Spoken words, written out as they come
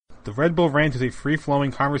The Red Bull Rant is a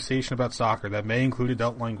free-flowing conversation about soccer that may include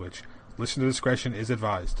adult language. Listener discretion is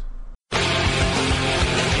advised.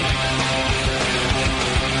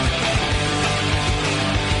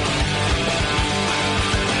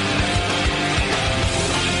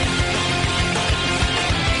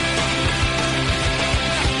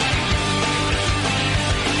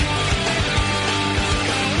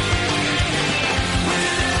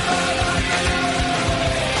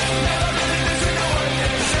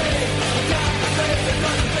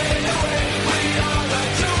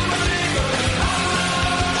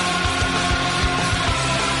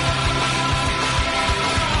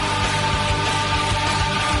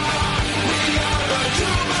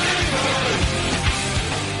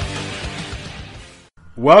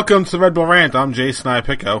 Welcome to the Red Bull Rant. I'm Jason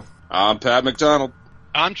Iapicco. I'm Pat McDonald.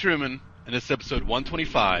 I'm Truman, and it's episode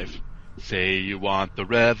 125. Say you want the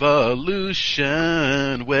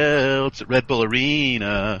revolution, well, it's at Red Bull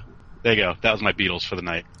Arena. There you go. That was my Beatles for the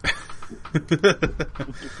night.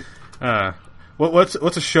 What's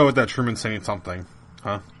a show with that Truman saying something?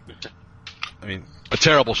 Huh? I mean... A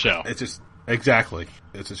terrible show. It's just... Exactly.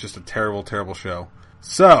 It's just a terrible, terrible show.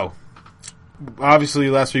 So,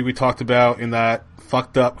 obviously last week we talked about in that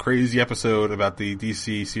fucked up, crazy episode about the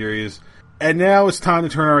DC series. And now it's time to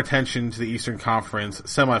turn our attention to the Eastern Conference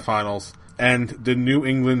semifinals and the New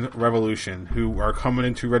England Revolution, who are coming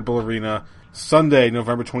into Red Bull Arena Sunday,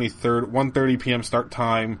 November 23rd, 1:30 p.m. start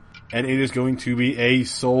time, and it is going to be a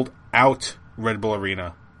sold-out Red Bull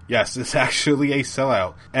Arena. Yes, it's actually a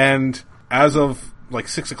sellout. And as of like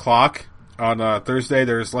 6 o'clock on Thursday,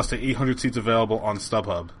 there's less than 800 seats available on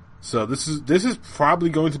StubHub. So this is probably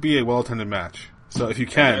going to be a well-attended match. So if you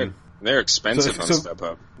can... They're expensive on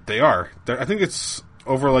StubHub. They are. I think it's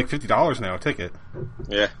over like $50 now a ticket.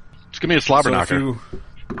 Yeah. Just give me a slobber knocker.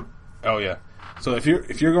 Oh yeah. So if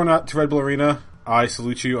you're going out to Red Bull Arena, I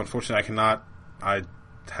salute you. Unfortunately, I cannot. I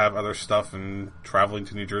have other stuff and traveling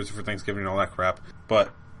to New Jersey for Thanksgiving and all that crap.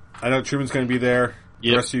 But I know Truman's going to be there.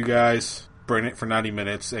 Yep. The rest of you guys, bring it for 90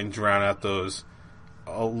 minutes and drown out those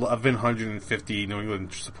 1,150 New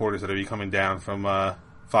England supporters that are coming down from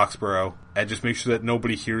Foxborough, and just make sure that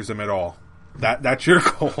nobody hears them at all. That's your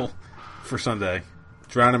goal for Sunday.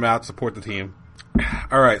 Drown them out, support the team.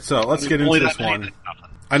 All right, so let's get into this one.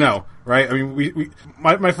 I know, right? I mean,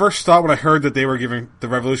 my first thought when I heard that they were giving the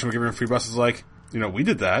Revolution were giving free buses, like, we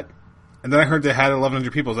did that, and then I heard they had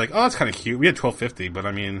 1,100 people. I was like, oh, that's kind of cute. We had 1,250, but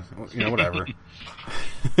I mean, whatever.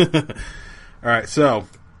 All right, so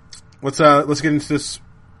let's get into this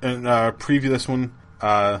and preview this one.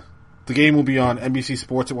 The game will be on NBC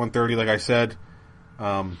Sports at 1:30, like I said.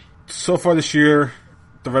 So far this year,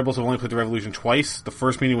 the Red Bulls have only played the Revolution twice. The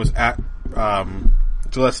first meeting was at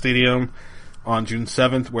Gillette Stadium on June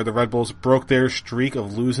 7th, where the Red Bulls broke their streak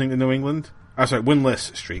of losing in New England.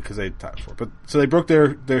 Winless streak, because they tied for it. So they broke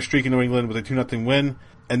their streak in New England with a 2-0 win.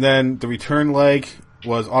 And then the return leg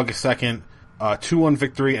was August 2nd, 2-1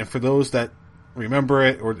 victory. And for those that remember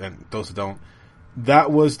it, and those that don't,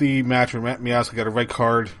 that was the match where Matt Miazga got a red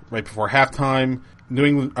card right before halftime.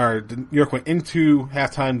 New York went into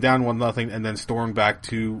halftime down 1-0 and then stormed back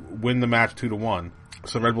to win the match 2-1.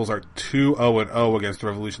 So the Red Bulls are 2-0-0 against the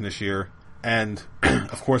Revolution this year. And,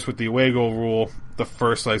 of course, with the away goal rule, the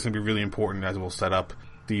first leg is going to be really important as we'll set up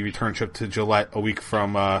the return trip to Gillette a week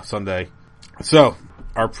from Sunday. So,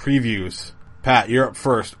 our previews. Pat, you're up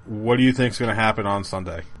first. What do you think is going to happen on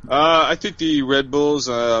Sunday? I think the Red Bulls,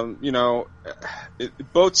 both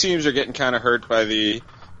teams are getting kind of hurt by the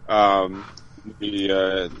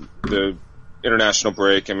international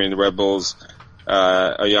break. I mean, the Red Bulls,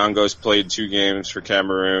 Oyongo's played 2 games for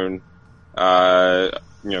Cameroon.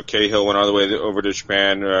 Cahill went all the way over to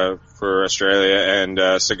Japan for Australia, and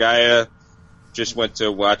Sagaya just went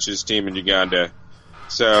to watch his team in Uganda.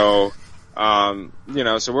 So, so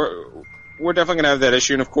we're definitely going to have that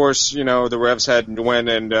issue. And, of course, the Revs had Nguyen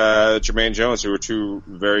and Jermaine Jones, who were 2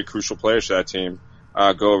 very crucial players for that team,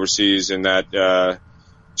 go overseas in that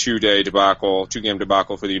 2-game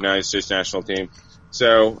debacle for the United States national team.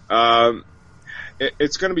 So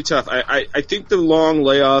it's going to be tough. I think the long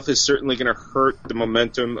layoff is certainly going to hurt the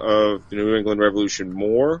momentum of the New England Revolution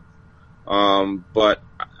more. But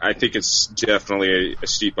I think it's definitely a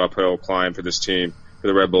steep uphill climb for this team. For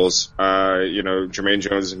the Red Bulls. Jermaine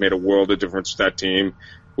Jones has made a world of difference with that team,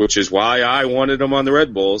 which is why I wanted him on the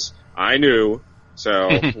Red Bulls. I knew, so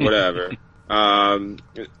whatever.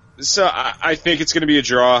 So I think it's going to be a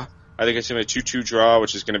draw. I think it's going to be a 2-2 draw,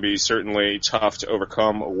 which is going to be certainly tough to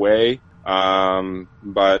overcome away.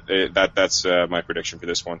 But that's my prediction for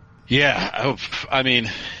this one. Yeah, I mean,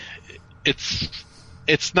 it's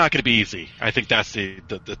it's not going to be easy. I think that's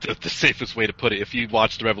the safest way to put it. If you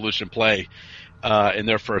watch the Revolution play in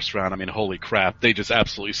their first round, I mean, holy crap, they just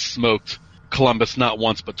absolutely smoked Columbus not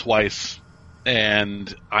once but twice.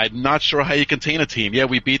 And I'm not sure how you contain a team. Yeah,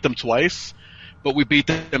 we beat them twice, but we beat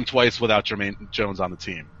them twice without Jermaine Jones on the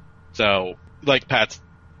team. So, like Pat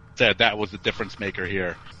said, that was the difference maker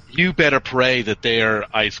here. You better pray that they're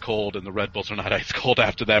ice cold and the Red Bulls are not ice cold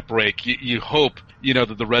after that break. You hope,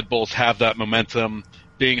 that the Red Bulls have that momentum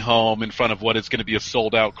being home in front of what is going to be a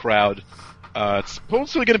sold out crowd. It's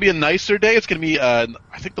supposedly going to be a nicer day. It's going to be, I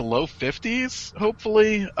think, the low 50s,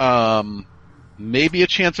 hopefully. Maybe a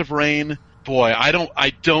chance of rain. Boy, I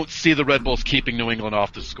don't see the Red Bulls keeping New England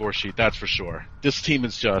off the score sheet. That's for sure. This team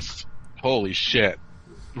is just, holy shit.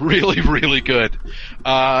 Really, really good.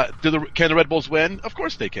 Can the Red Bulls win? Of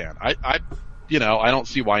course they can. I don't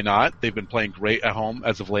see why not. They've been playing great at home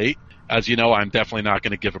as of late. As you know, I'm definitely not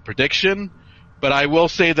going to give a prediction, but I will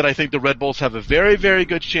say that I think the Red Bulls have a very, very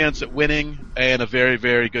good chance at winning and a very,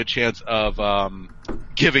 very good chance of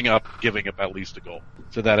giving up at least a goal.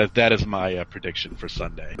 So that is my prediction for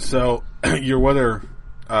Sunday. So your weather,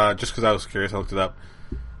 just because I was curious, I looked it up.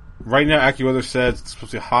 Right now, AccuWeather says it's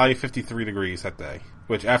supposed to be high 53 degrees that day.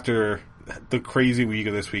 Which, after the crazy week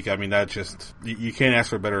of this week, I mean, that just, you can't ask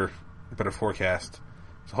for a better forecast.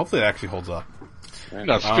 So hopefully it actually holds up. It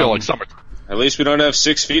does feel like summer. At least we don't have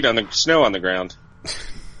 6 feet on the snow on the ground.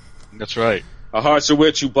 That's right. Our hearts are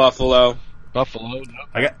with you, Buffalo. Buffalo.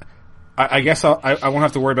 No. I guess I won't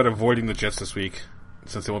have to worry about avoiding the Jets this week,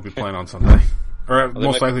 since they won't be playing on Sunday. Or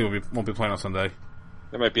most likely won't be playing on Sunday.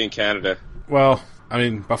 They might be in Canada. Well, I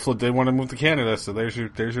mean, Buffalo did want to move to Canada, so there's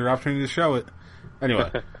your opportunity to show it.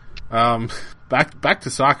 Anyway, back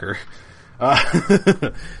to soccer,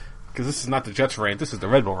 because this is not the Jets rant, this is the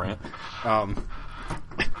Red Bull rant. And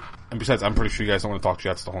besides, I'm pretty sure you guys don't want to talk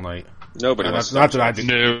Jets the whole night. Nobody wants to not that I do.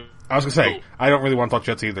 No. I was gonna say I don't really want to talk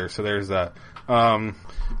Jets either. So there's that. I'm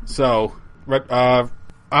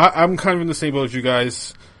kind of in the same boat as you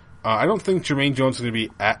guys. I don't think Jermaine Jones is going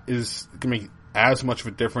to make as much of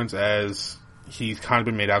a difference as he's kind of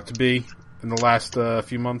been made out to be in the last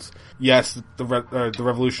few months. Yes, the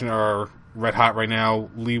Revolution are red hot right now.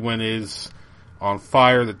 Lee Win is on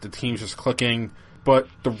fire. The team's just clicking. But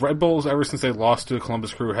the Red Bulls, ever since they lost to the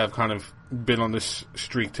Columbus Crew, have kind of been on this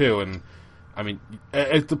streak too. And I mean,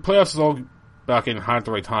 the playoffs is all about getting hot at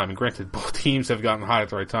the right time. And granted, both teams have gotten hot at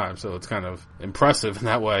the right time, so it's kind of impressive in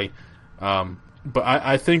that way. But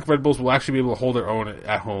I think Red Bulls will actually be able to hold their own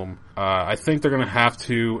at home. I think they're going to have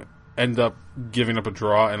to end up giving up a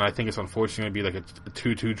draw, and I think it's unfortunately going to be like a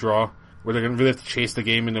 2-2 draw, where they're going to really have to chase the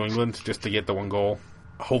game in New England just to get the one goal.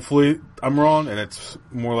 Hopefully I'm wrong, and it's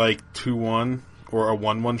more like 2-1 or a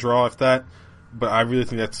 1-1 draw, if that. But I really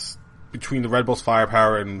think that's between the Red Bulls'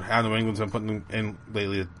 firepower and how New England's been putting in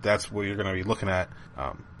lately, that's what you're going to be looking at.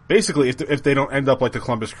 Basically, if they don't end up like the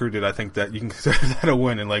Columbus Crew did, I think that you can consider that a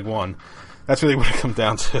win in Leg 1. That's really what it comes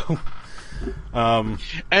down to. And,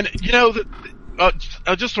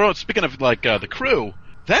 I'll just throw out, speaking of the Crew,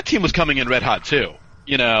 that team was coming in red hot too.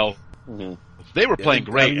 Mm-hmm. They were playing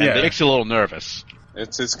great, and it makes you a little nervous.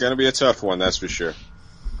 It's going to be a tough one, that's for sure.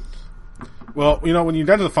 Well, when you're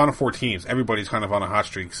down to the final 4 teams, everybody's kind of on a hot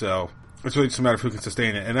streak, so it's really just a matter of who can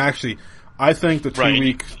sustain it. And actually, I think the 2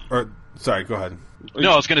 week, sorry, go ahead.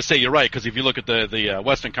 No, I was going to say you're right, because if you look at the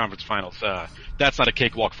Western Conference Finals, that's not a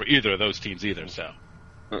cakewalk for either of those teams either. So,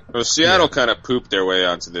 well, Seattle kind of pooped their way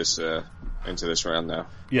onto this round now.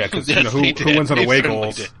 Yeah, because who wins on away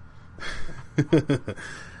goals?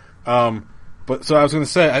 But so I was going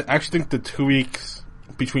to say, I actually think the 2 weeks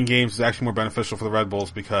between games is actually more beneficial for the Red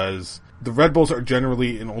Bulls, because the Red Bulls are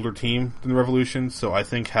generally an older team than the Revolution, so I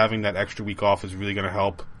think having that extra week off is really going to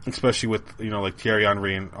help, especially with, like Thierry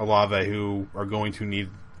Henry and Olave, who are going to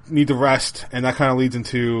need the rest. And that kind of leads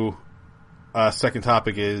into second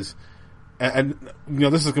topic is, and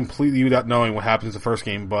this is completely without knowing what happens in the first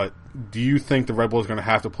game, but do you think the Red Bulls are going to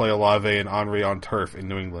have to play Olave and Henry on turf in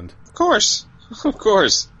New England? Of course.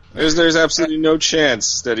 There's absolutely no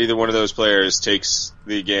chance that either one of those players takes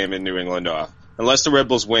the game in New England off, unless the Red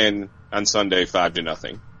Bulls win on Sunday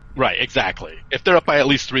 5-0. Right, exactly. If they're up by at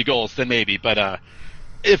least 3 goals, then maybe. But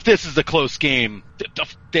if this is a close game,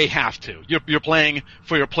 they have to. You're playing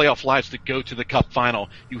for your playoff lives to go to the Cup final.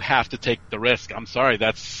 You have to take the risk. I'm sorry,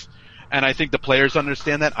 and I think the players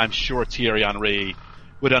understand that. I'm sure Thierry Henry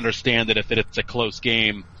would understand that if it's a close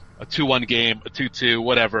game, a 2-1 game, a 2-2,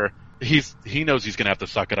 whatever. He knows he's going to have to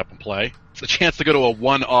suck it up and play. It's a chance to go to a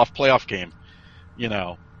one-off playoff game.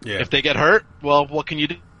 Yeah. If they get hurt, well, what can you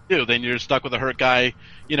do? do. Then you're stuck with a hurt guy.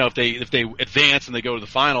 If they advance and they go to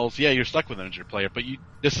the finals, yeah, you're stuck with an injured player. But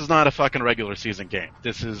this is not a fucking regular season game.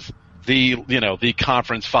 This is the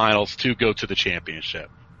conference finals to go to the championship.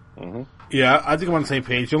 Mm-hmm. Yeah, I think I'm on the same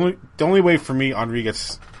page. The only way for me Henri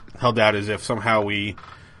gets held out is if somehow we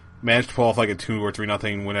manage to pull off like a 2 or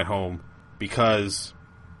 3-0 win at home, because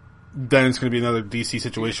then it's going to be another DC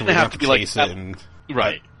situation where we have to chase it.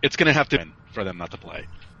 Right. It's going to have to win for them not to play.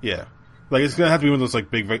 Yeah. Like, it's going to have to be one of those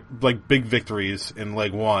big victories in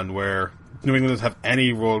Leg 1 where New England doesn't have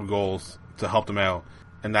any road goals to help them out.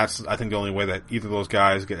 And that's, I think, the only way that either of those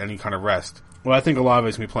guys get any kind of rest. Well, I think a lot of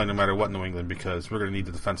it's going to be playing no matter what New England, because we're going to need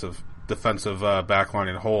the defensive backline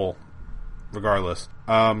in whole regardless.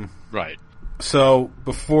 Right. So,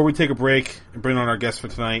 before we take a break and bring on our guests for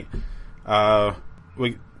tonight,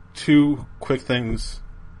 2 quick things.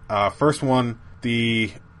 First one,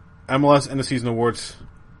 the MLS End of Season Awards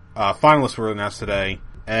finalists were announced today,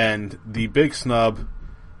 and the big snub,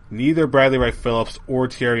 neither Bradley Wright Phillips or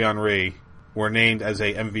Thierry Henry were named as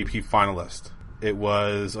a MVP finalist. It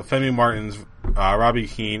was Femi Martins, Robbie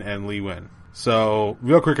Keane, and Lee Nguyen. So,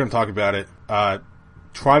 real quick, I'm talking about it.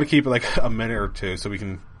 Try to keep it like a minute or two so we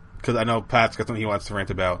can, because I know Pat's got something he wants to rant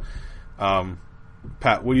about.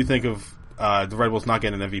 Pat, what do you think of the Red Bulls not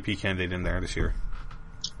getting an MVP candidate in there this year?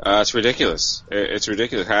 It's ridiculous. It's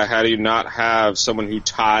ridiculous. How do you not have someone who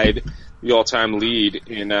tied the all-time lead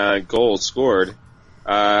in goals scored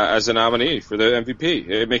as a nominee for the MVP?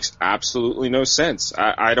 It makes absolutely no sense.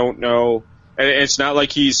 I don't know. And it's not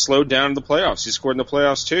like he's slowed down in the playoffs. He scored in the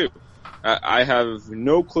playoffs too. I have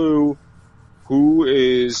no clue who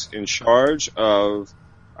is in charge of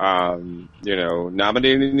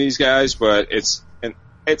nominating these guys, but it's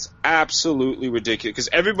absolutely ridiculous, because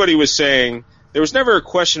everybody was saying there was never a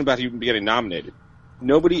question about him getting nominated.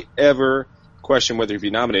 Nobody ever questioned whether he'd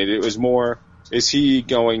be nominated. It was more, is he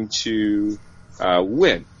going to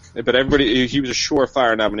win? But he was a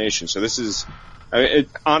surefire nomination. So this is,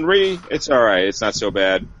 Henri, it's all right. It's not so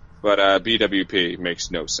bad. But BWP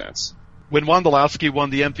makes no sense. When Wondolowski won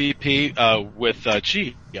the MVP with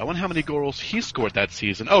I wonder how many goals he scored that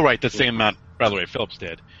season. Oh, right, the same amount Bradley Wright Phillips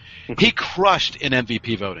did. He crushed in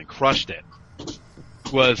MVP voting. Crushed it.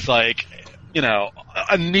 Was like,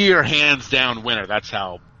 a near hands-down winner. That's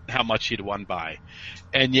how much he'd won by.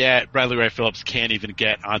 And yet, Bradley Wright Phillips can't even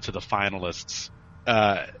get onto the finalists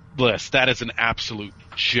list. That is an absolute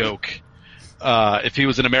joke. If he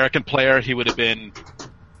was an American player, he would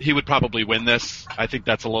probably win this. I think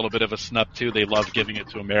that's a little bit of a snub, too. They love giving it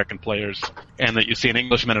to American players. And that you see an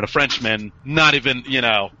Englishman and a Frenchman, not even,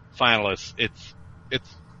 finalists. It's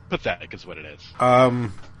pathetic is what it is.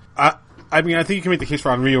 I mean, I think you can make the case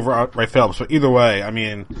for Henri over Wright Phillips, but either way, I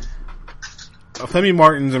mean, Femi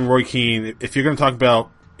Martins and Roy Keane, if you're going to talk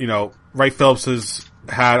about, Wright Phillips has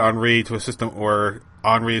had Henri to assist him, or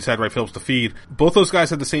Henri has had Wright Phillips to feed, both those guys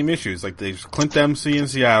had the same issues. Like, there's Clint Dempsey in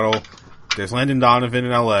Seattle, there's Landon Donovan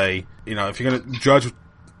in LA. If you're going to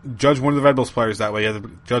judge one of the Red Bulls players that way, you have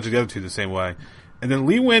to judge the other two the same way. And then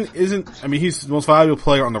Lee Nguyen he's the most valuable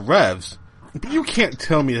player on the Revs, but you can't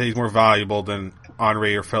tell me that he's more valuable than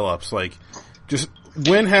Henri or Phillips. Like, just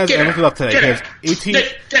Nguyen has, I looked it up today, he has 18...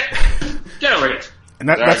 Get over here. And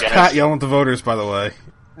that's Pat yelling at the voters, by the way.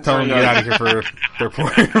 Telling them to get out of here for their poor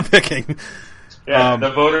picking. Yeah, the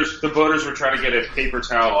voters were trying to get a paper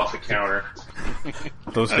towel off the counter.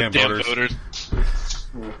 Those damn voters.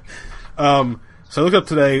 So I looked up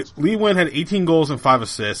today, Lee Nguyen had 18 goals and 5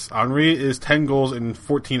 assists. Henri is 10 goals and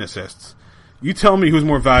 14 assists. You tell me who's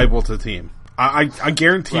more valuable to the team. I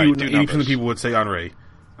guarantee you 80% of people would say Henri.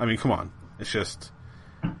 I mean, come on. It's just...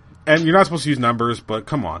 And you're not supposed to use numbers, but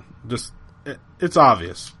come on. It's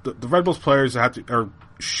obvious. The Red Bulls players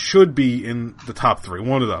should be in the top 3.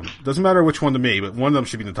 One of them. Doesn't matter which one to me, but one of them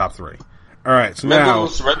should be in the top 3. All right, so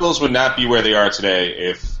Red Bulls would not be where they are today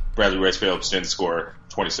if Bradley Wright Phillips didn't score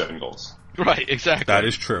 27 goals. Right, exactly. That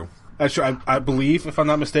is true. That's true. I believe, if I'm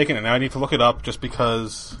not mistaken, and now I need to look it up just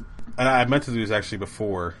because... And I meant to do this actually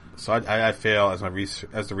before, so I fail as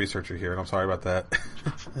the researcher here, and I'm sorry about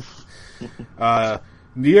that.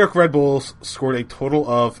 New York Red Bulls scored a total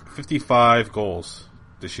of 55 goals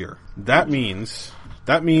this year. That means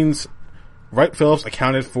Wright Phillips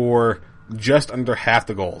accounted for just under half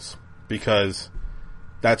the goals, because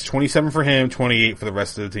that's 27 for him, 28 for the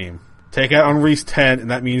rest of the team. Take out Henri's 10, and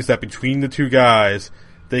that means that between the two guys,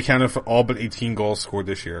 they accounted for all but 18 goals scored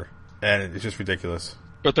this year. And it's just ridiculous.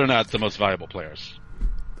 But they're not the most valuable players.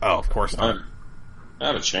 Oh, of course not.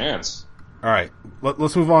 Not a chance. All right,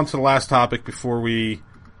 let's move on to the last topic before we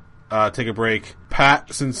take a break.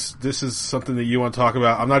 Pat, since this is something that you want to talk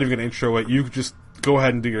about, I'm not even going to intro it. You just go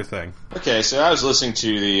ahead and do your thing. Okay, so I was listening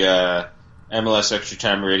to the MLS Extra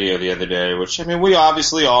Time Radio the other day, which, I mean, we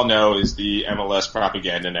obviously all know is the MLS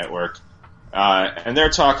propaganda network. And they're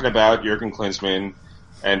talking about Jurgen Klinsmann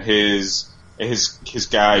and his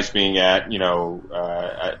guys being at,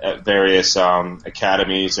 at various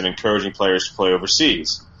academies and encouraging players to play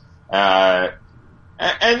overseas. And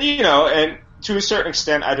to a certain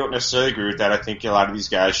extent, I don't necessarily agree with that. I think a lot of these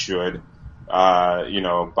guys should,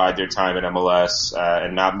 bide their time in MLS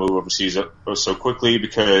and not move overseas so quickly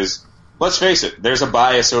because, let's face it, there's a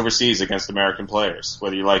bias overseas against American players,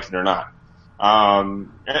 whether you like it or not.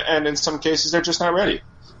 And in some cases, they're just not ready.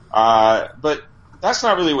 But that's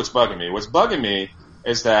not really what's bugging me. What's bugging me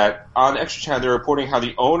is that on Extra Time, they're reporting how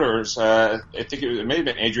the owners, I think it may have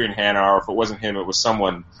been Adrian Hanauer, or if it wasn't him, it was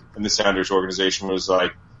someone in the Sounders organization, was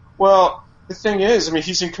like, well, the thing is, I mean,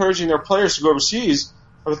 he's encouraging their players to go overseas,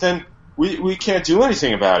 but then we can't do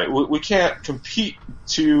anything about it. We can't compete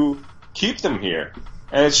to keep them here.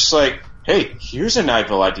 And it's just like, hey, here's a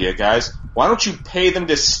novel idea, guys. Why don't you pay them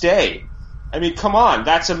to stay? I mean, come on.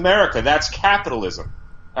 That's America. That's capitalism.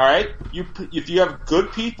 All right? If you have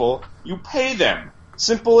good people, you pay them.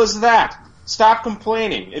 Simple as that. Stop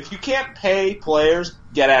complaining. If you can't pay players,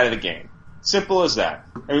 get out of the game. Simple as that.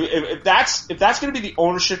 I mean, if that's going to be the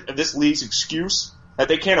ownership of this league's excuse, that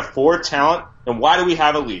they can't afford talent, then why do we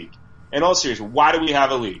have a league? In all seriousness, why do we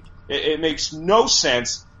have a league? It makes no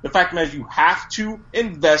sense. The fact is you have to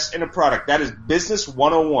invest in a product. That is business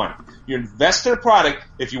 101. You invest in a product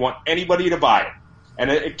if you want anybody to buy it.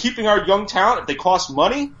 And keeping our young talent, if they cost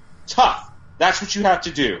money, tough. That's what you have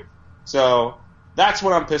to do. So that's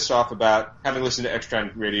what I'm pissed off about, having listened to Extra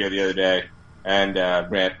Time Radio the other day, and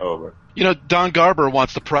rant over. Don Garber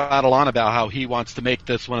wants to prattle on about how he wants to make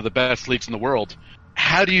this one of the best leagues in the world.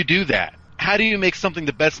 How do you do that? How do you make something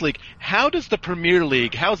the best league? How does the Premier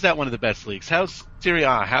League, how's that one of the best leagues? How's Serie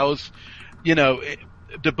A? How's, the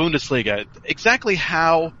Bundesliga? Exactly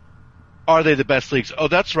how are they the best leagues? Oh,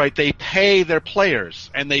 that's right. They pay their players,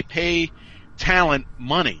 and they pay talent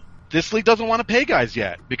money. This league doesn't want to pay guys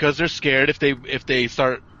yet because they're scared if they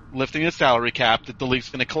start lifting the salary cap that the league's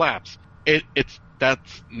going to collapse.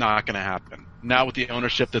 That's not going to happen. Not with the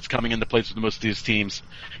ownership that's coming into place with most of these teams.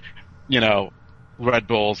 Red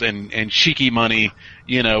Bulls and cheeky money,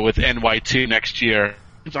 with NY2 next year,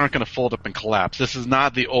 teams aren't going to fold up and collapse. This is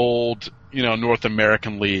not the old, North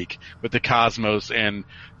American League with the Cosmos and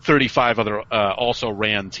 35 other also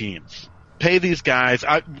ran teams. Pay these guys.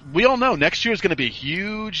 We all know next year is going to be a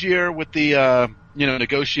huge year with the,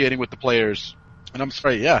 negotiating with the players. And I'm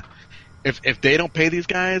sorry, yeah. If they don't pay these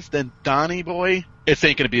guys, then Donnie boy, it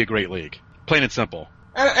ain't going to be a great league. Plain and simple.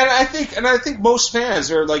 And I think most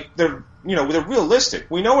fans are they're realistic.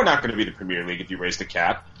 We know we're not going to be the Premier League if you raise the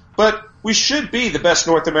cap, but we should be the best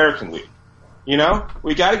North American league. We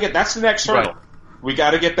got to that's the next hurdle. Right. We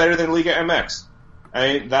got to get better than Liga MX.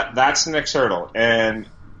 That's the next hurdle. And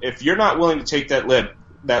if you're not willing to take that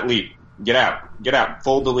leap, get out,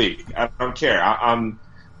 fold the league. I don't care. I'm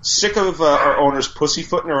sick of our owners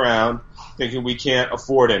pussyfooting around, thinking we can't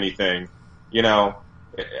afford anything. I'll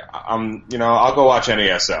go watch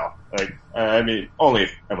NASL. Only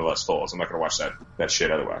if MLS falls. I'm not going to watch that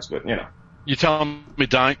shit otherwise. But you telling me,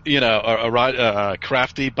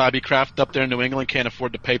 Crafty Bobby Kraft up there in New England can't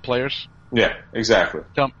afford to pay players? Yeah, exactly.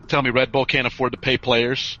 Tell me, Red Bull can't afford to pay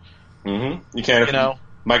players. Mm-hmm. You can't.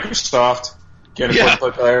 Microsoft can't afford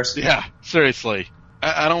to pay players. Yeah, seriously.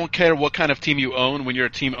 I don't care what kind of team you own. When you're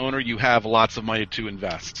a team owner, you have lots of money to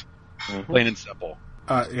invest. Mm-hmm. Plain and simple.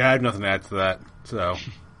 I have nothing to add to that. So,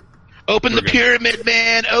 open the pyramid,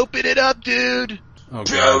 man. Open it up, dude. Oh,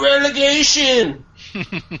 pro relegation.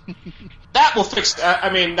 That will fix.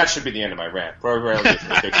 That should be the end of my rant. Pro relegation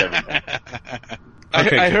will fix everything.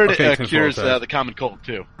 I heard it cures the common cold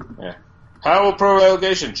too. Yeah. How will pro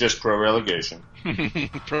relegation? Just pro relegation.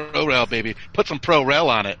 Pro rel, baby. Put some pro rel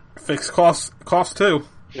on it. Fix cost too.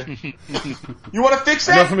 Yeah. You want to fix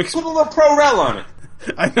that? Put a little pro rel on it.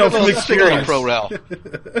 I know from experience. Pro rel.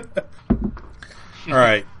 All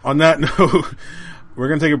right. On that note, we're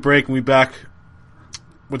going to take a break and we'll be back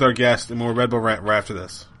with our guest and more Red Bull rant right after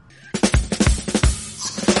this.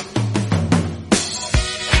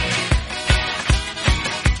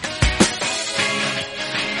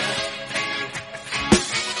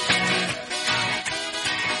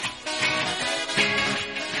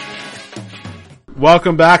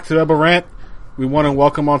 Welcome back to Red Bull Rant. We want to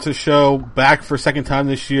welcome onto the show back for a second time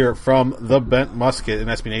this year from the Bent Musket and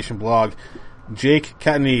SB Nation blog, Jake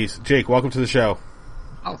Catanese. Jake, welcome to the show.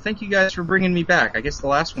 Oh, thank you guys for bringing me back. I guess the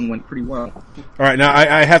last one went pretty well. All right, now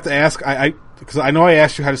I have to ask, because I know I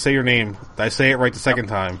asked you how to say your name. Did I say it right the second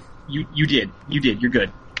time? You did. You're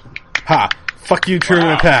good. Ha! Fuck you, Truman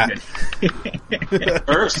and Pat.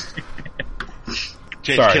 First.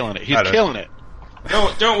 Jay's Sorry. killing it. He's killing it.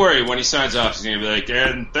 Don't worry. When he signs off, he's gonna be like,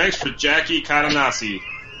 "And thanks for Jackie Katanasi."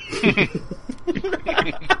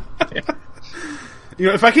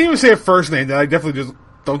 If I can't even say a first name, then I definitely just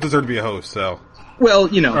don't deserve to be a host. So, Well,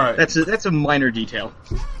 right. that's a minor detail.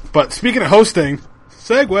 but speaking of hosting,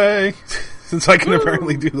 segue, since I can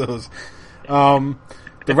apparently do those.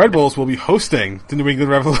 The Red Bulls will be hosting the New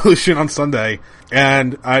England Revolution on Sunday,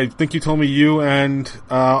 and I think you told me you and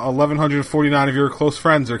 1,149 of your close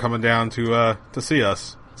friends are coming down to see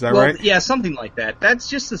us. Is that right? Yeah, something like that. That's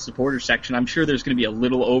just the supporter section. I'm sure there's going to be a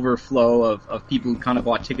little overflow of people who kind of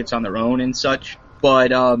bought tickets on their own and such.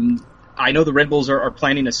 But I know the Red Bulls are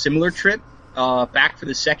planning a similar trip back for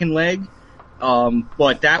the second leg.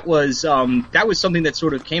 But that was something that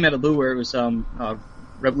sort of came out of the blue, where it was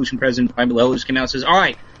Revolution President Brian Bilello just came out and says, "All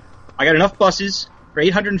right, I got enough buses for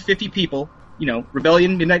 850 people.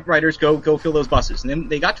 Rebellion, Midnight Riders, go fill those buses." And then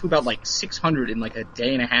they got to about like 600 in like a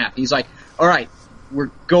day and a half. He's like, "All right,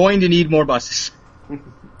 we're going to need more buses."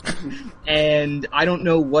 And I don't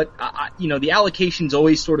know what, the allocation's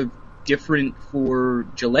always sort of different for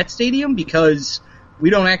Gillette Stadium, because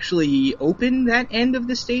we don't actually open that end of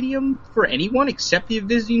the stadium for anyone except the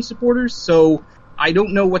visiting supporters. So I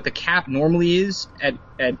don't know what the cap normally is at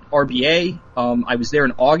RBA. I was there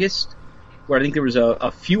in August, where I think there was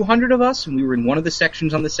a few hundred of us, and we were in one of the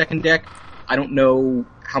sections on the second deck. I don't know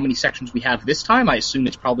how many sections we have this time. I assume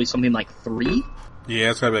it's probably something like 3.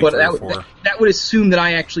 Yeah, it's gotta be like 3 or 4. That would assume that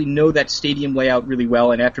I actually know that stadium layout really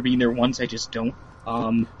well, and after being there once, I just don't.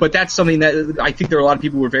 But that's something that I think there are a lot of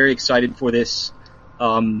people who are very excited for this.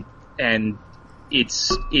 And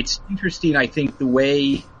it's interesting, I think, the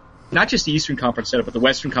way, not just the Eastern Conference setup, but the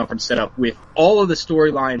Western Conference setup, with all of the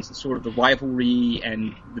storylines and sort of the rivalry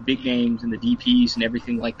and the big names and the DPs and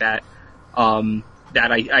everything like that,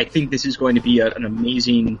 that I think this is going to be an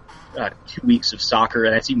amazing 2 weeks of soccer,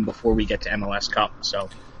 and that's even before we get to MLS Cup. So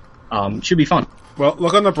it should be fun. Well,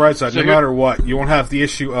 look on the bright side. No matter what, you won't have the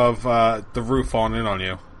issue of the roof falling in on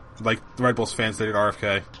you, like the Red Bulls fans did at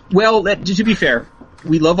RFK. Well, to be fair,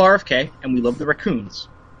 we love RFK, and we love the Raccoons.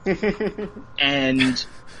 And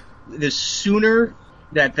the sooner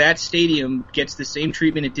that stadium gets the same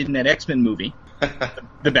treatment it did in that X-Men movie,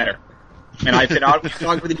 the better. And I've been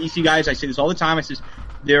talking with the DC guys. I say this all the time. I says,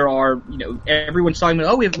 there are, everyone's talking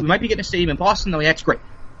about, we might be getting a stadium in Boston. No, that's great.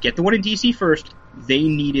 Get the one in DC first. They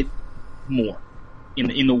need it more,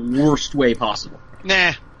 in the worst way possible.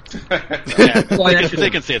 Nah. Yeah, well, they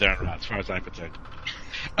can stay there as far as I'm concerned.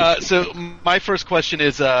 So my first question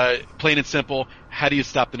is plain and simple: how do you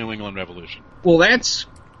stop the New England Revolution? Well, that's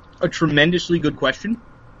a tremendously good question,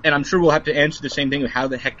 and I'm sure we'll have to answer the same thing of how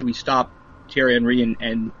the heck do we stop Thierry Henry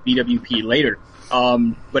and BWP later.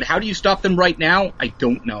 But how do you stop them right now? I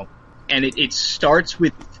don't know. And it starts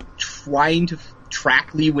with trying to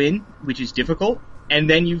track Lee Nguyen, which is difficult, and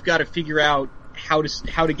then you've got to figure out how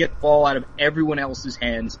to get the ball out of everyone else's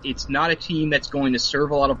hands. It's not a team that's going to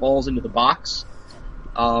serve a lot of balls into the box.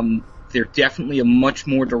 They're definitely a much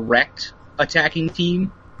more direct attacking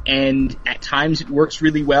team, and at times it works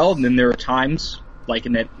really well, and then there are times, like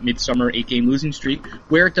in that midsummer 8-game losing streak,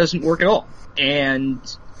 where it doesn't work at all. And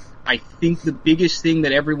I think the biggest thing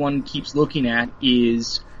that everyone keeps looking at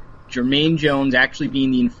is Jermaine Jones actually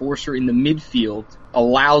being the enforcer in the midfield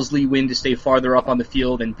allows Lee Nguyen to stay farther up on the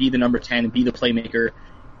field and be the number 10 and be the playmaker,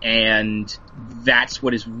 and that's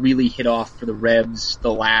what has really hit off for the Revs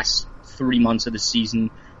the last 3 months of the season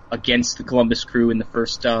against the Columbus Crew in the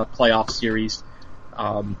first playoff series.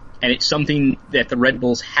 And it's something that the Red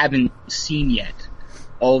Bulls haven't seen yet.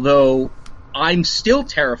 Although I'm still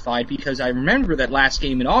terrified, because I remember that last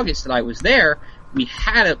game in August that I was there, we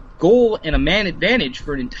had a goal and a man advantage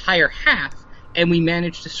for an entire half, and we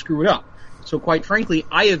managed to screw it up. So quite frankly,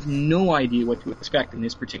 I have no idea what to expect in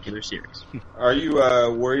this particular series. Are you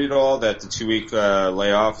worried at all that the 2-week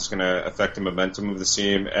layoff is going to affect the momentum of the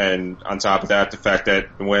team? And on top of that, the fact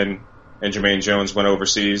that Nguyen and Jermaine Jones went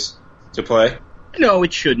overseas to play? No,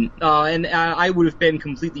 it shouldn't. And I would have been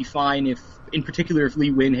completely fine if Lee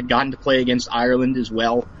Nguyen had gotten to play against Ireland as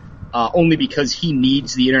well, only because he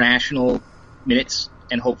needs the international minutes,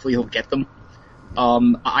 and hopefully he'll get them.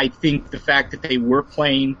 I think the fact that they were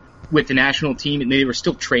playing with the national team and they were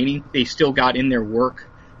still training, they still got in their work.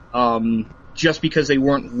 Just because they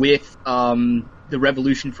weren't with the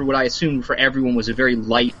Revolution for what I assumed for everyone was a very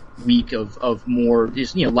light week of more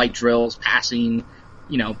just, light drills, passing,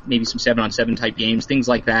 maybe some 7-on-7 type games, things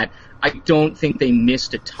like that. I don't think they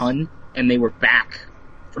missed a ton, and they were back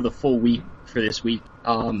for the full week for this week.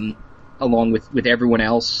 along with everyone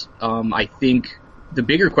else. I think the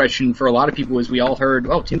bigger question for a lot of people is we all heard,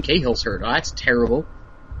 oh, Tim Cahill's hurt. Oh, that's terrible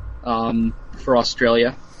for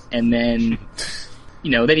Australia. And then,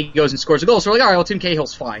 then he goes and scores a goal. So we're like, all right, well, Tim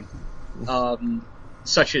Cahill's fine.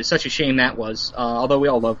 Such a shame that was. Although we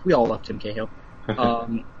all love Tim Cahill.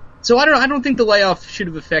 So I don't think the layoff should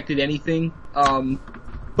have affected anything.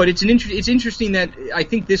 But it's interesting that I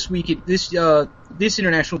think this week this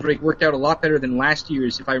international break worked out a lot better than last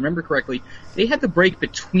year's. If I remember correctly, they had the break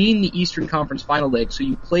between the Eastern Conference final leg. So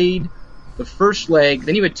you played the first leg,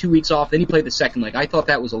 then you had 2 weeks off, then you played the second leg. I thought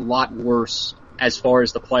that was a lot worse as far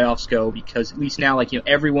as the playoffs go, because at least now,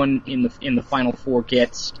 everyone in the Final Four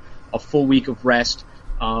gets a full week of rest.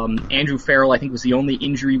 Andrew Farrell, I think, was the only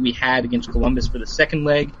injury we had against Columbus for the second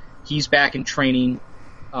leg. He's back in training.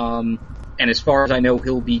 And as far as I know,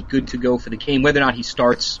 he'll be good to go for the game. Whether or not he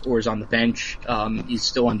starts or is on the bench is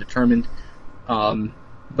still undetermined.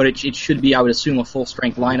 But it should be, I would assume, a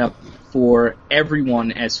full-strength lineup for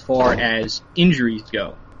everyone as far as injuries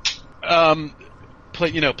go.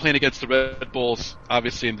 Playing against the Red Bulls,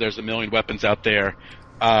 obviously there's a million weapons out there.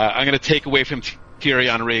 I'm going to take away from Thierry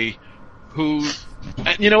Henry, who...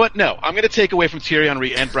 You know what? No, I'm going to take away from Thierry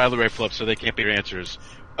Henry and Bradley Ray Phillips so they can't be your answers.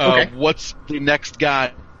 Okay. What's the next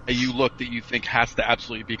guy that you think has to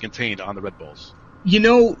absolutely be contained on the Red Bulls?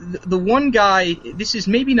 The one guy, this is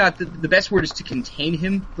maybe not the best word is to contain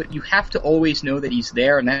him, but you have to always know that he's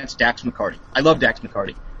there, and that's Dax McCarty. I love Dax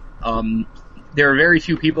McCarty. There are very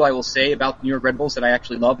few people I will say about the New York Red Bulls that I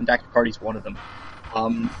actually love, and Dax McCarty's one of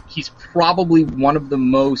them. He's probably one of the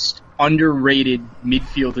most underrated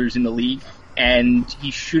midfielders in the league, and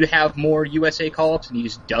he should have more USA call-ups, and he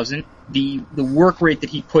just doesn't. The work rate that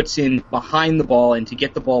he puts in behind the ball and to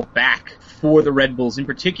get the ball back for the Red Bulls, in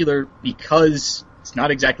particular, because it's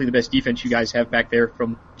not exactly the best defense you guys have back there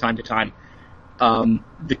from time to time.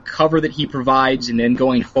 The cover that he provides and then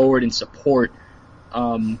going forward in support,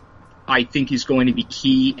 I think is going to be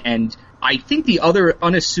key. And I think the other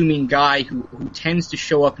unassuming guy who tends to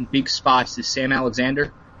show up in big spots is Sam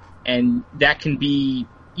Alexander, and that can be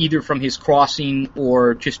either from his crossing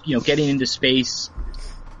or just, getting into space.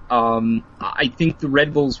 I think the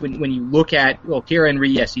Red Bulls, when you look at, Thierry Henry,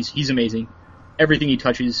 yes, he's amazing. Everything he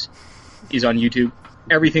touches is on YouTube.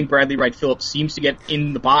 Everything Bradley Wright Phillips seems to get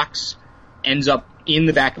in the box ends up in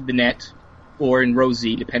the back of the net or in row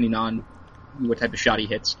Z, depending on what type of shot he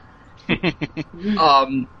hits.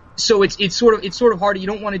 So it's sort of hard. You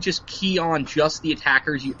don't want to just key on just the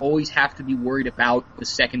attackers. You always have to be worried about the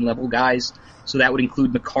second level guys. So that would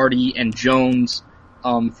include McCarty and Jones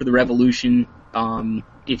for the Revolution.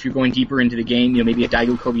 If you're going deeper into the game, maybe a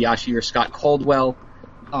Daigo Kobayashi or Scott Caldwell.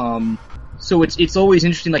 So it's always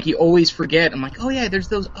interesting. Like, you always forget. I'm like, oh yeah, there's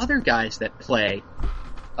those other guys that play.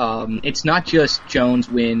 It's not just Jones,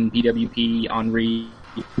 Wynn, BWP, Henry.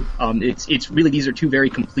 It's really, these are two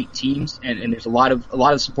very complete teams, and there's a lot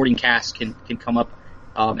of supporting cast can come up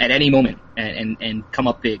at any moment and come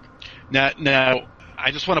up big. Now, I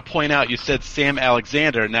just want to point out, you said Sam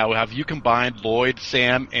Alexander. Now, have you combined Lloyd,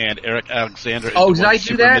 Sam, and Eric Alexander into one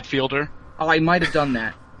super midfielder? Oh, I might have done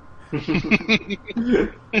that.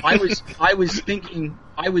 I was thinking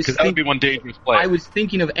that would be one dangerous player. I was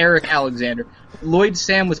thinking of Eric Alexander. Lloyd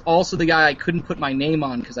Sam was also the guy I couldn't put my name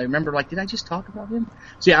on because I remember, did I just talk about him?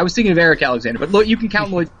 So yeah, I was thinking of Eric Alexander, but you can count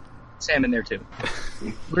Lloyd Sam in there too.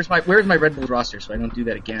 Where's my Red Bulls roster so I don't do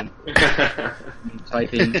that again?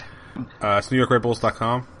 Type in. It's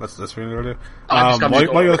NewYorkRedBulls.com. That's what you're going to do.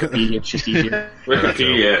 While you're looking, it's just easier.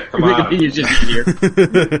 Wikipedia, come on. Wikipedia's just easier.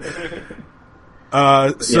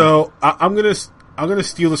 So I'm gonna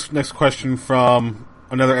steal this next question from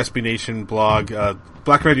another SB Nation blog,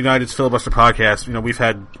 Black Red United's Filibuster Podcast. We've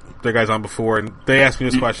had their guys on before, and they asked me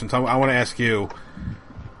this question. So I want to ask you: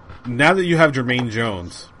 now that you have Jermaine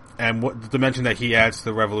Jones and what the dimension that he adds to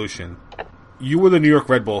the Revolution, you were the New York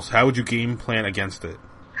Red Bulls. How would you game plan against it?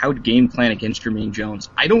 How would game plan against Jermaine Jones?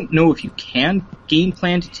 I don't know if you can game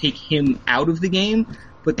plan to take him out of the game,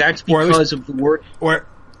 but that's because of the work. Or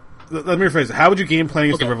let me rephrase it. How would you game plan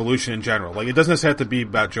against the Revolution in general? It doesn't necessarily have to be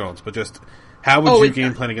about Jones, but just how would you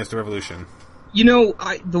game plan against the Revolution?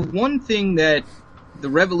 The one thing that the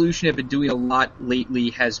Revolution have been doing a lot lately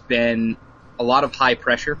has been a lot of high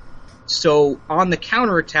pressure. So on the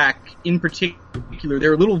counterattack, in particular,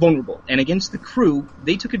 they're a little vulnerable. And against the Crew,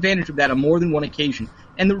 they took advantage of that on more than one occasion.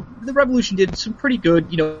 And the Revolution did some pretty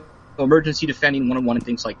good, emergency defending one-on-one and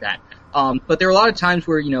things like that. But there are a lot of times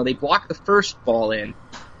where, they block the first ball in,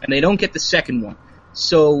 and they don't get the second one.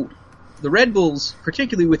 So the Red Bulls,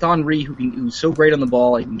 particularly with Henry, who's so great on the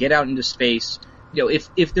ball, he can get out into space,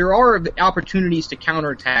 if there are opportunities to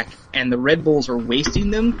counterattack and the Red Bulls are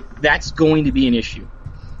wasting them, that's going to be an issue.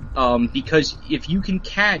 Because if you can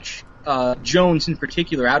catch Jones in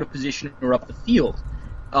particular out of position or up the field,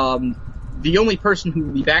 the only person who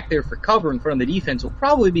will be back there for cover in front of the defense will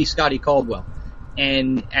probably be Scotty Caldwell.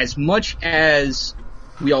 And as much as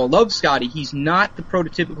we all love Scotty, he's not the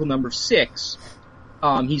prototypical number 6.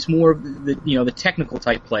 He's more of the technical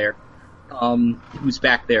type player who's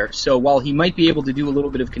back there. So while he might be able to do a little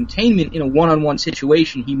bit of containment in a one-on-one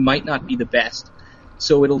situation, he might not be the best.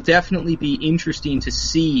 So it'll definitely be interesting to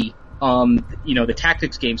see, the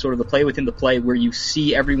tactics game, sort of the play within the play, where you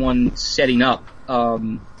see everyone setting up.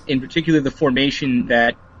 In particular, the formation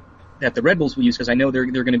that the Red Bulls will use, because I know they're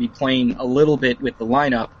going to be playing a little bit with the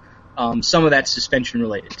lineup. Some of that's suspension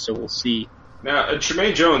related, so we'll see. Now,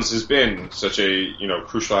 Jermaine Jones has been such a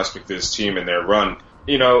crucial aspect of this team and their run.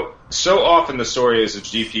 So often the story is a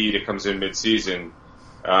GP that comes in mid-season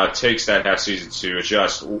takes that half season to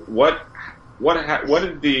adjust. What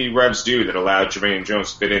did the Revs do that allowed Jermaine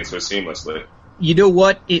Jones to fit in so seamlessly? You know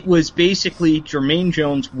what? It was basically Jermaine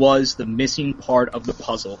Jones was the missing part of the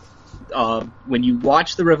puzzle. When you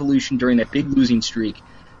watch the Revolution during that big losing streak,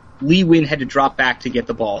 Lee Nguyen had to drop back to get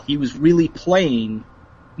the ball. He was really playing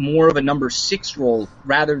more of a number 6 role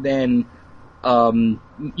rather than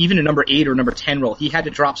even a number 8 or number 10 role. He had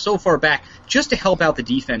to drop so far back just to help out the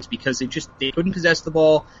defense because they couldn't possess the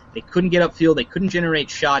ball, they couldn't get upfield, they couldn't generate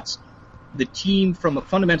shots. The team, from a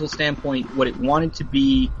fundamental standpoint, what it wanted to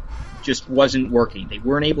be just wasn't working. They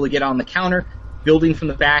weren't able to get on the counter. Building from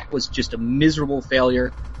the back was just a miserable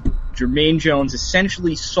failure. Jermaine Jones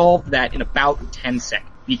essentially solved that in about 10 seconds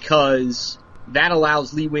because that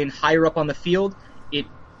allows Lee Nguyen higher up on the field. It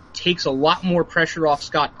takes a lot more pressure off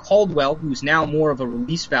Scott Caldwell, who's now more of a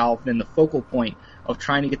release valve than the focal point of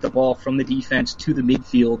trying to get the ball from the defense to the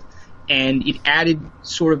midfield. And it added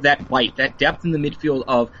sort of that bite, that depth in the midfield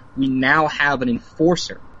of we now have an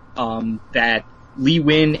enforcer that Lee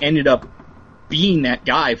Nguyen ended up being that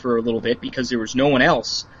guy for a little bit because there was no one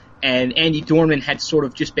else. And Andy Dorman had sort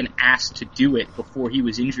of just been asked to do it before he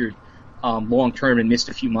was injured long term and missed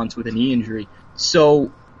a few months with a knee injury.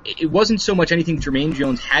 So it wasn't so much anything Jermaine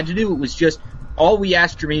Jones had to do. It was just all we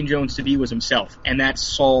asked Jermaine Jones to be was himself, and that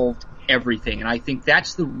solved everything. And I think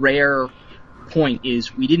that's the rare point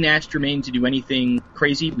is we didn't ask Jermaine to do anything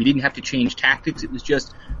crazy. We didn't have to change tactics. It was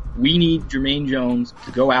just we need Jermaine Jones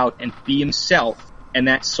to go out and be himself, and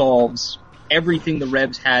that solves everything the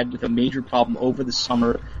Revs had with a major problem over the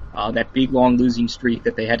summer, that big long losing streak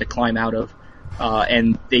that they had to climb out of,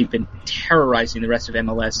 and they've been terrorizing the rest of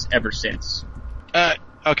MLS ever since.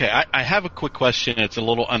 Okay, I have a quick question. It's a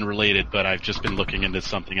little unrelated, but I've just been looking into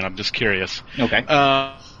something, and I'm just curious. Okay.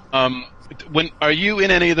 Are you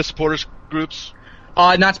in any of the supporters groups?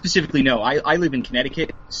 Not specifically, no. I live in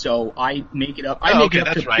Connecticut, so I make it up. I make it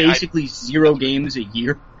up to basically 0 games a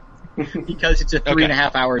year because it's a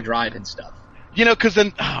 3.5 hour drive and stuff. Because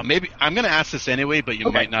then maybe I'm going to ask this anyway, but you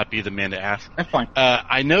might not be the man to ask. That's fine.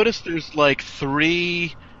 I noticed there's like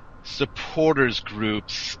 3 supporters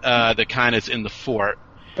groups that kind of is in the fort.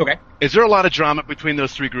 Okay. Is there a lot of drama between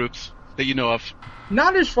those 3 groups that you know of?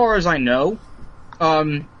 Not as far as I know.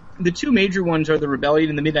 The 2 major ones are the Rebellion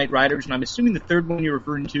and the Midnight Riders, and I'm assuming the third one you're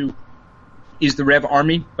referring to is the Rev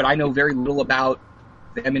Army, but I know very little about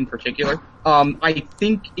them in particular. I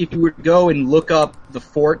think if you were to go and look up the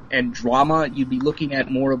fort and drama, you'd be looking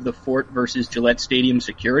at more of the fort versus Gillette Stadium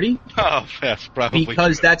security. Oh, yes, probably.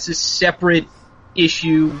 Because that's a separate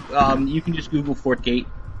issue. You can just Google Fort Gate.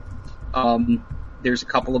 There's a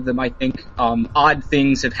couple of them, I think. Odd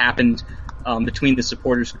things have happened between the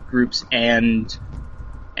supporters groups and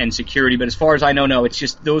security, but as far as I know, no, it's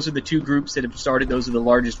just those are the 2 groups that have started. Those are the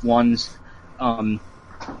largest ones.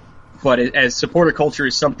 But as supporter culture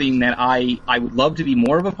is something that I would love to be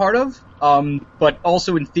more of a part of. But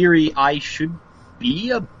also in theory, I should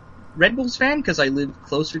be a Red Bulls fan because I live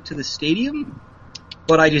closer to the stadium,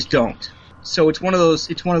 but I just don't. So it's one of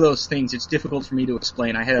those things. It's difficult for me to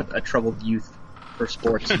explain. I had a troubled youth for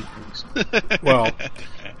sports and things. Well,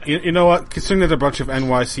 you know what? Considering there's a bunch of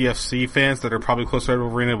NYCFC fans that are probably close to Red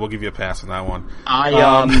Bull Arena, we'll give you a pass on that one.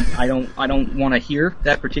 I don't want to hear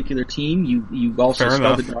that particular team. You also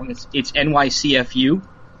spelled it wrong. It's NYCFU.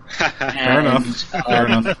 Fair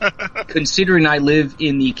enough. Considering I live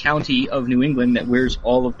in the county of New England that wears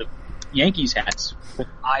all of the Yankees hats,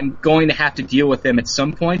 I'm going to have to deal with them at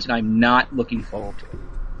some point, and I'm not looking forward to it.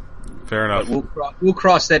 Fair enough. But we'll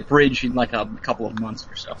cross that bridge in like a couple of months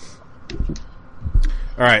or so.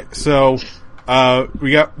 All right, so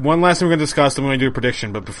we got one last thing we're going to discuss, then we're going to do a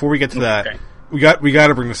prediction. But before we get to that, we got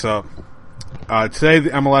to bring this up. Today the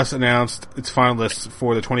MLS announced its finalists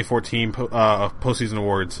for the 2014 postseason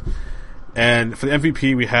awards. And for the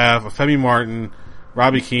MVP, we have Femi Martin,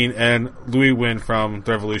 Robbie Keane, and Louis Wynn from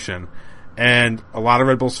the Revolution. And a lot of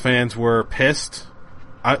Red Bulls fans were pissed.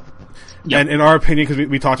 And in our opinion, because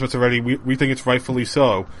we talked about this already, we think it's rightfully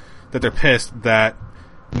so, that they're pissed that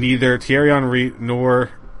neither Thierry Henry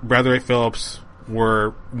nor Bradley Wright Phillips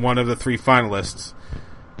were one of the 3 finalists.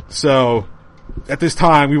 So, at this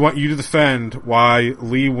time, we want you to defend why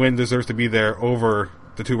Lee Wynn deserves to be there over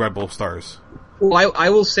the 2 Red Bull stars. Well, I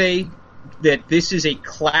will say that this is a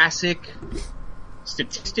classic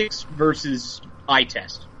statistics versus eye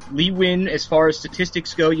test. Lee Wynn, as far as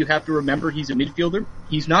statistics go, you have to remember he's a midfielder.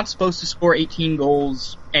 He's not supposed to score 18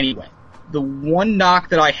 goals anyway. The one knock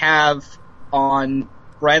that I have on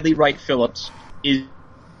Bradley Wright Phillips is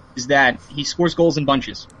that he scores goals in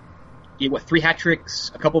bunches. He had, 3 hat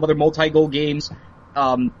tricks, a couple of other multi-goal games.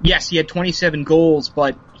 Yes, he had 27 goals,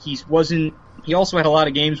 but he also had a lot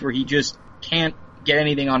of games where he just can't get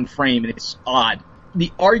anything on frame, and it's odd.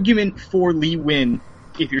 The argument for Lee Wynn,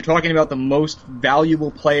 if you're talking about the most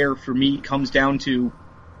valuable player for me, comes down to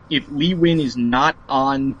if Lee Wynn is not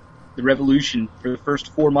on the Revolution for the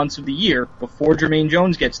first 4 months of the year, before Jermaine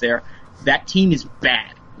Jones gets there, that team is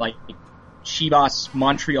bad. Like Chivas,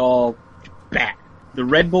 Montreal, bad. The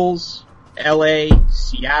Red Bulls, LA,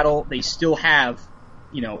 Seattle, they still have,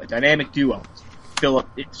 a dynamic duo.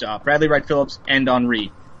 It's Bradley Wright Phillips and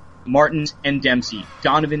Henry. Martins and Dempsey,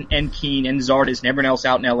 Donovan and Keane and Zardes and everyone else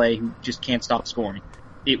out in LA who just can't stop scoring.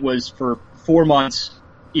 It was for 4 months,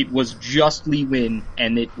 it was just Lee Wynn,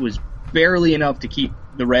 and it was barely enough to keep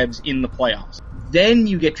the Revs in the playoffs. Then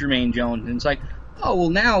you get Jermaine Jones, and it's like, oh, well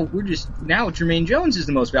now Jermaine Jones is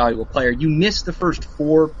the most valuable player. You missed the first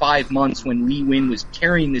 4 or 5 months when Lee Wynn was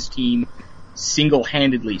carrying this team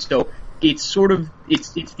single-handedly. So it's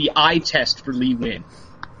it's the eye test for Lee Wynn.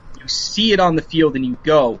 You see it on the field and you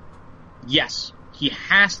go, yes, he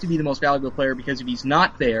has to be the most valuable player, because if he's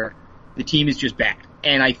not there, the team is just bad.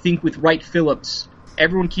 And I think with Wright Phillips,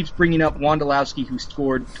 everyone keeps bringing up Wondolowski, who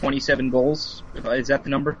scored 27 goals. Is that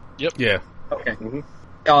the number? Yep. Yeah. Okay.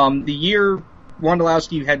 Mm-hmm. The year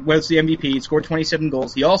Wondolowski was the MVP, he scored 27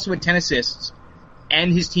 goals. He also had 10 assists,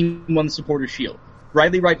 and his team won the Supporters' Shield.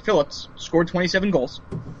 Bradley Wright Phillips scored 27 goals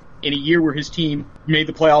in a year where his team made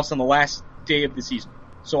the playoffs on the last day of the season.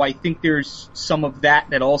 So I think there's some of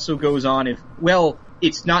that also goes on.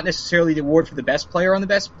 It's not necessarily the award for the best player on the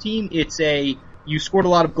best team. It's you scored a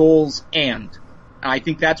lot of goals, and I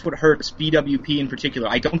think that's what hurts BWP in particular.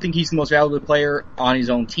 I don't think he's the most valuable player on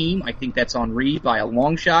his own team. I think that's Henry by a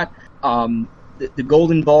long shot. The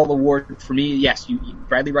Golden Ball award for me, yes,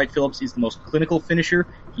 Bradley Wright Phillips is the most clinical finisher.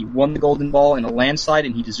 He won the Golden Ball in a landslide,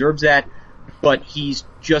 and he deserves that. But he's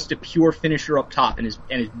just a pure finisher up top, and as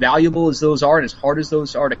valuable as those are, and as hard as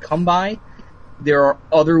those are to come by, there are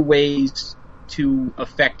other ways to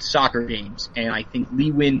affect soccer games. And I think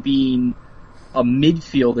Lee Wynn being a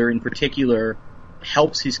midfielder in particular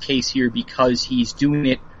helps his case here, because he's doing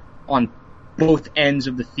it on both ends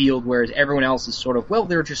of the field, whereas everyone else is sort of,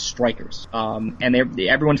 they're just strikers. And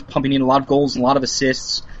everyone's pumping in a lot of goals and a lot of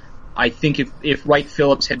assists. I think if Wright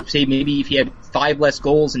Phillips had, say, maybe if he had 5 less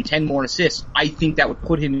goals and 10 more assists, I think that would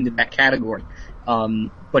put him into that category.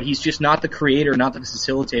 But he's just not the creator, not the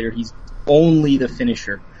facilitator. He's only the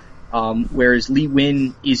finisher. Whereas Lee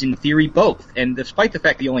Wynn is in theory both. And despite the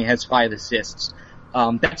fact that he only has 5 assists,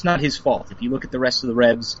 that's not his fault. If you look at the rest of the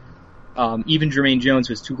Revs, even Jermaine Jones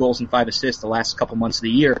has 2 goals and 5 assists the last couple months of the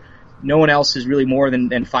year. No one else has really more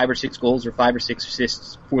than 5 or 6 goals or 5 or 6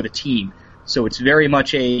 assists for the team. So it's very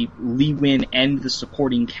much a Lee Wynn and the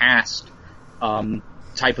supporting cast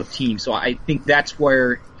type of team. So I think that's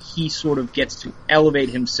where he sort of gets to elevate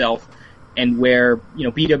himself, and where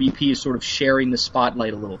BWP is sort of sharing the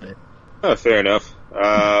spotlight a little bit. Oh, fair enough.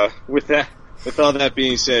 With all that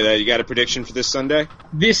being said, you got a prediction for this Sunday?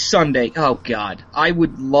 This Sunday, oh God, I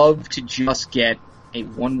would love to just get a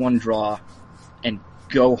 1-1 draw and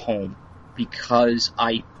go home, because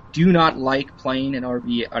I do not like playing at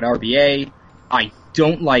RBA. I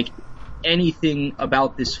don't like anything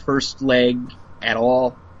about this first leg at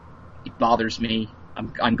all. It bothers me.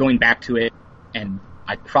 I'm going back to it, and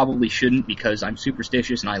I probably shouldn't, because I'm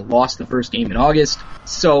superstitious and I lost the first game in August.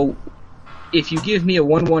 So if you give me a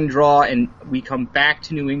 1-1 draw and we come back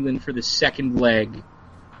to New England for the second leg,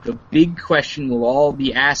 the big question we'll all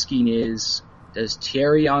be asking is, does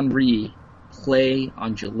Thierry Henry play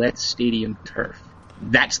on Gillette Stadium turf?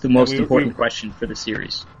 That's the most important question for the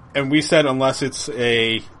series. And we said unless it's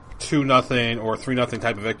a 2-0 or 3-0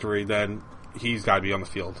 type of victory, then he's got to be on the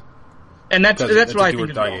field. And that's what I think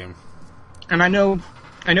as well. Game. And I know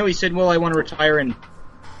I know he said, well, I want to retire and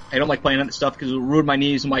I don't like playing on that stuff because it'll ruin my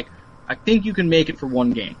knees. I'm like, I think you can make it for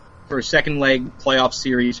one game, for a second leg playoff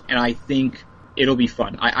series, and I think it'll be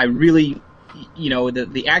fun. I really,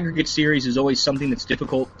 the aggregate series is always something that's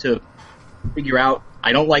difficult to figure out.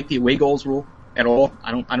 I don't like the away goals rule at all.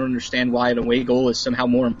 I don't understand why an away goal is somehow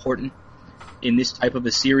more important in this type of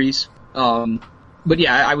a series. But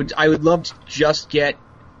yeah, I would love to just get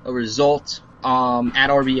a result at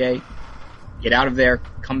RBA, get out of there,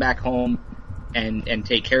 come back home, and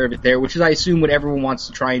take care of it there, which is, I assume, what everyone wants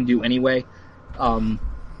to try and do anyway. But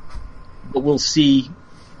we'll see.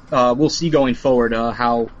 We'll see going forward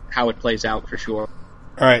how it plays out for sure.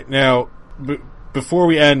 All right, now before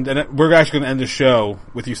we end, and we're actually going to end the show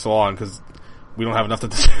with you still on because we don't have enough to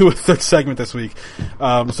do with the segment this week.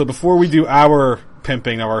 So before we do our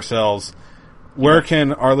pimping of ourselves, where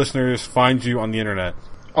can our listeners find you on the internet?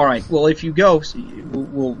 All right. Well, if you go,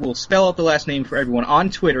 we'll spell out the last name for everyone. On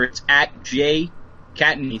Twitter, it's at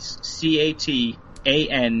JCatnese,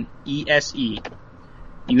 CATANESE.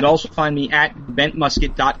 You can also find me at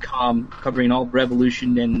bentmusket.com, covering all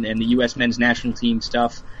Revolution and the U.S. men's national team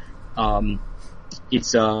stuff. It's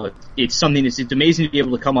something it's amazing to be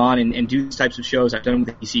able to come on and do these types of shows. I've done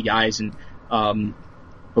with the DC guys and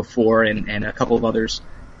before and a couple of others.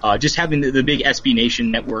 Just having the big SB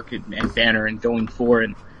Nation network and banner and going for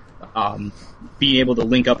and being able to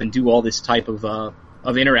link up and do all this type of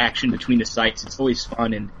interaction between the sites. It's always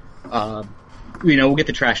fun, and we'll get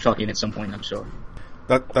the trash talking at some point, I'm sure.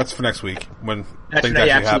 That's for next week when things actually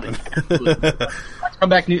happen. Absolutely. Let's come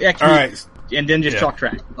back next week, right. And then just talk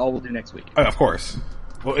trash. All we'll do next week. Of course.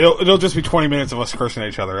 Well, it'll just be 20 minutes of us cursing at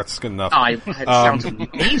each other. That's good enough. That sounds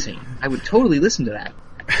amazing. I would totally listen to that.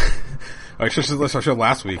 I should have listened to our show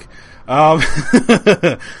last week.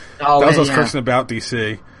 That was us cursing about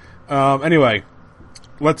DC. Anyway,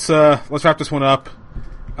 let's wrap this one up.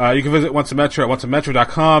 You can visit Once a Metro at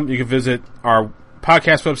onceametro.com. You can visit our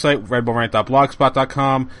podcast website,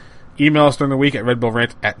 redbullrant.blogspot.com. Email us during the week at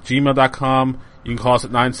redbullrant@gmail.com. You can call us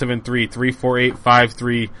at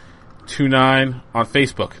 973-348-5329 on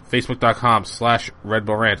Facebook,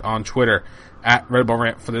 facebook.com/redbullrant, on Twitter, at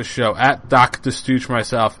redbullrant for this show, at Doc the Stooge for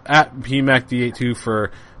myself, at PMAC-D82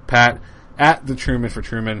 for Pat, at The Truman for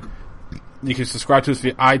Truman. You can subscribe to us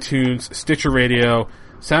via iTunes, Stitcher Radio,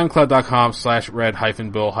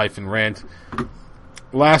 soundcloud.com/red-bull-rant.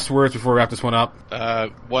 Last words before we wrap this one up.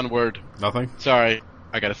 One word. Nothing? Sorry,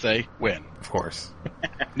 I gotta say, win. Of course.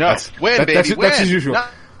 Win, baby, win. That's his usual. No.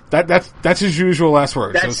 That's his usual last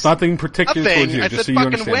word. So it's nothing particular towards you, just so you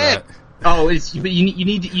understand win. that. Oh, but you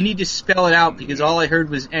need to spell it out because all I heard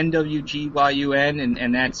was NWGYUN,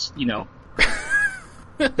 and that's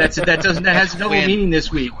that has double meaning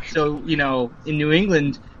this week. So in New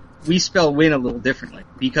England we spell win a little differently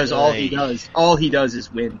because all he does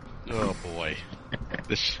is win. Oh boy,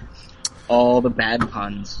 all the bad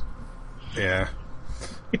puns. Yeah.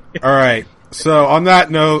 All right. So on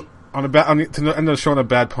that note, to end the show on a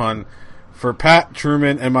bad pun, for Pat,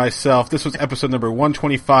 Truman, and myself, this was episode number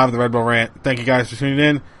 125 of the Red Bull Rant. Thank you guys for tuning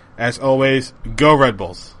in. As always, go Red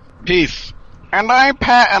Bulls. Peace. And I'm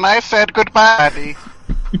Pat, and I said goodbye.